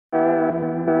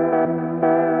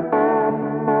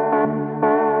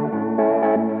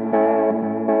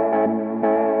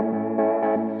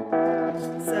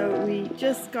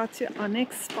got to our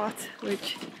next spot,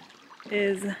 which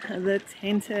is the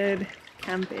tented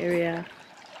camp area.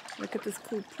 Look at this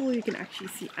cool pool. You can actually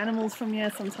see animals from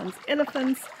here, sometimes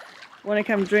elephants want to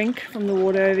come drink from the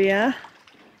water over here.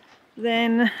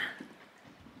 Then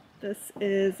this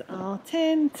is our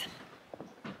tent.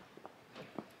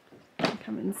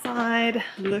 Come inside.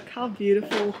 Look how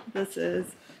beautiful this is.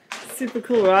 Super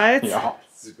cool, right? Yeah,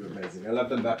 super amazing. I love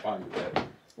them that behind the bed.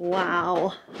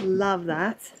 Wow, love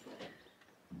that.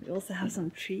 We also have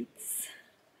some treats.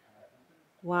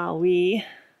 Wowee.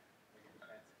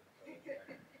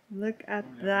 Look at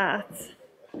that.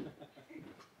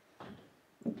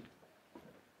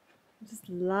 Just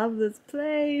love this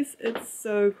place. It's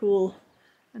so cool.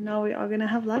 And now we are going to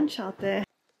have lunch out there.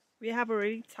 We have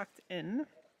already tucked in.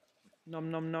 Nom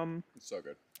nom nom. It's so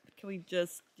good. Can we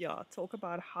just talk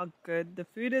about how good the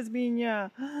food has been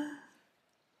here?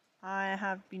 I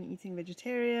have been eating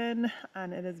vegetarian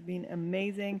and it has been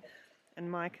amazing. And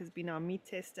Mike has been our meat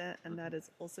tester and that has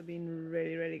also been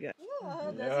really, really good.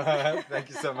 Oh, Yeah, thank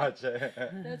you so much.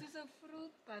 that is a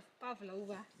fruit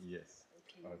pavlova. Yes.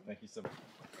 Okay. Oh, thank you so much.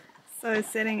 So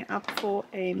setting up for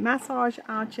a massage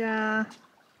out here.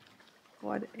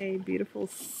 What a beautiful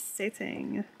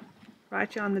setting.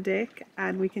 Right here on the deck,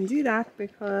 and we can do that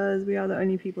because we are the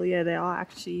only people here. There are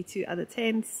actually 2 other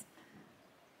tents,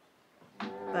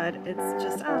 but it's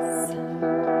just us. We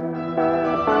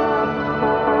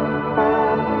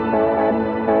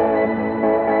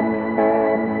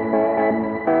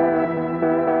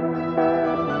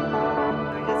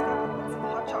just got some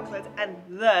hot chocolate and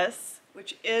this,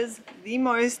 which is the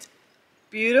most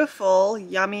beautiful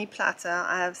yummy platter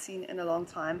I have seen in a long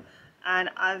time, and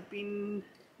I've been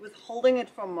withholding it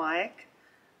from Mike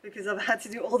because I've had to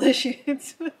do all the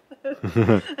shoots with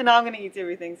it. And now I'm going to eat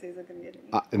everything, so he's not going to get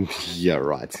any. Yeah,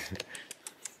 right.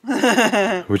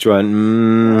 Which one?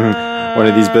 One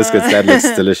of these biscuits. That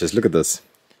looks delicious. Look at this.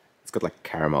 It's got like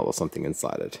caramel or something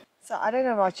inside it. So I don't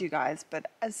know about you guys, but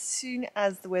as soon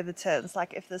as the weather turns,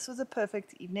 like if this was a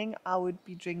perfect evening, I would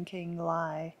be drinking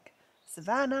like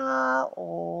Savannah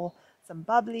or some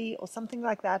bubbly or something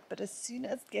like that. But as soon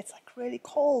as it gets like really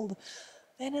cold,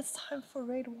 then it's time for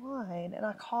red wine, and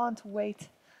I can't wait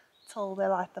till they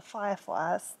light the fire for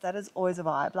us. That is always a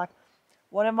vibe. Like,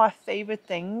 one of my favorite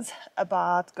things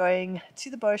about going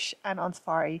to the bush and on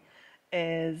safari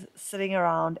is sitting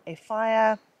around a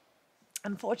fire.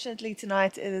 Unfortunately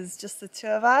tonight it is just the 2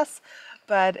 of us,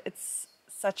 but it's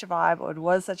such a vibe, or it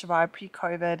was such a vibe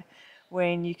pre-COVID,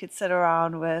 when you could sit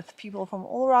around with people from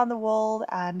all around the world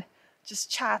and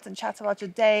just chat about your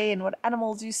day and what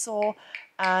animals you saw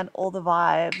and all the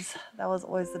vibes. That was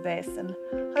always the best, and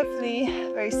hopefully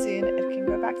very soon it can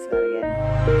go back to that again.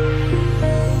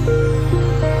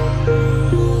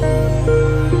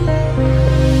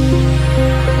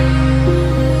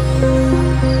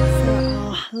 So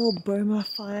our little boma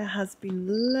fire has been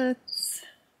lit.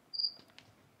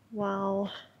 Wow,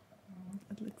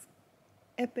 it looks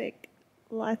epic.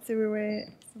 Lights everywhere,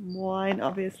 some wine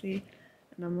obviously.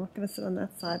 And I'm not going to sit on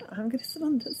that side. I'm going to sit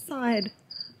on this side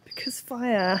because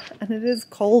fire. And it is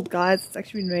cold, guys. It's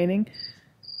actually been raining.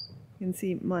 You can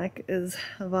see Mike is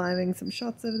vibing some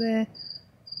shots over there.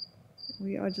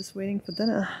 We are just waiting for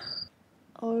dinner.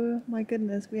 Oh my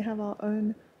goodness, we have our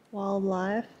own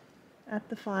wildlife at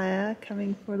the fire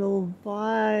coming for a little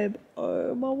vibe.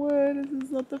 Oh my word, this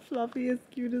is not the fluffiest,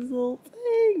 cutest little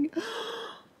thing.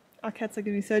 Our cats are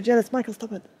going to be so jealous. Michael,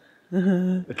 stop it.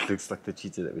 It looks like the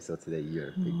cheetah that we saw today. You're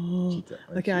a big cheetah.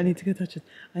 Okay, I need to go touch it.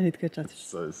 I need to go touch it.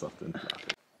 So soft and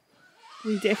fluffy.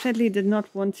 We definitely did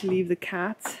not want to leave the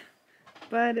cat,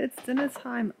 but it's dinner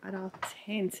time at our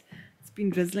tent. It's been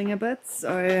drizzling a bit,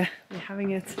 so we're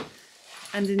having it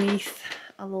underneath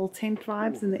our little tent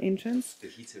vibes in the entrance. The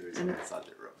heater is inside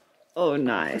the room. Oh,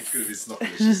 nice. It's not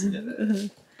delicious together.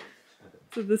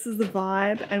 So this is the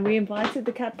vibe, and we invited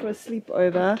the cat for a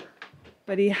sleepover,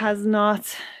 but he has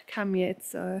not come yet,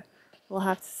 so we'll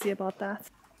have to see about that.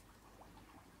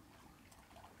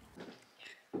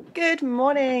 Good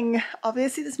morning.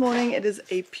 Obviously this morning it is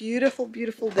a beautiful,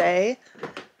 beautiful day.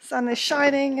 Sun is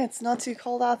shining, it's not too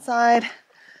cold outside,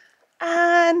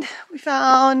 and we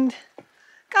found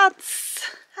Guts.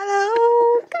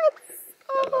 Hello, Guts.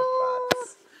 Oh.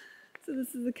 So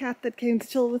this is the cat that came to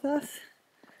chill with us,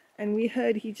 and we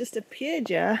heard he just appeared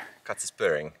here. Guts is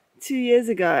purring. 2 years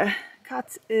ago.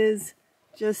 Guts is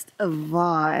just a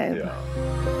vibe. Yeah.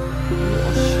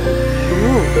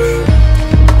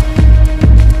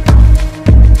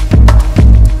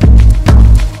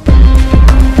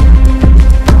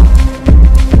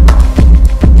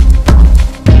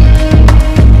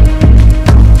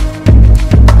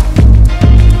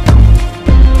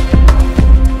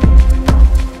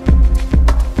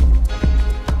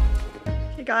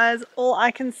 guys, all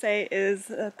I can say is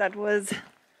that was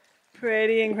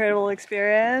pretty incredible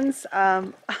experience.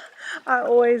 I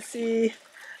always see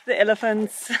the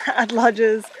elephants at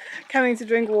lodges coming to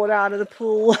drink water out of the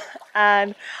pool,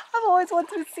 and I've always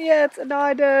wanted to see it, and now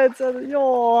I did. So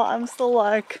yo, I'm still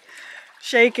like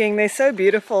shaking. They're so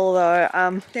beautiful though.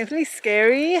 Definitely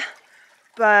scary,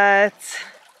 but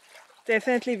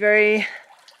definitely very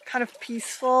kind of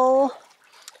peaceful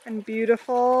and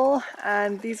beautiful.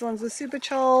 And these ones were super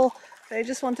chill. They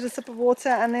just wanted a sip of water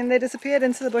and then they disappeared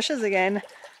into the bushes again.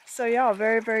 So yeah,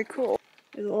 very, very cool.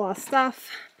 There's all our stuff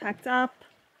packed up.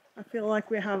 I feel like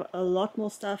we have a lot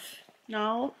more stuff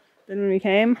now than when we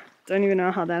came. Don't even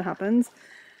know how that happens.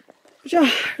 But yeah,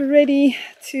 ready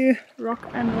to rock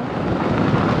and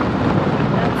roll.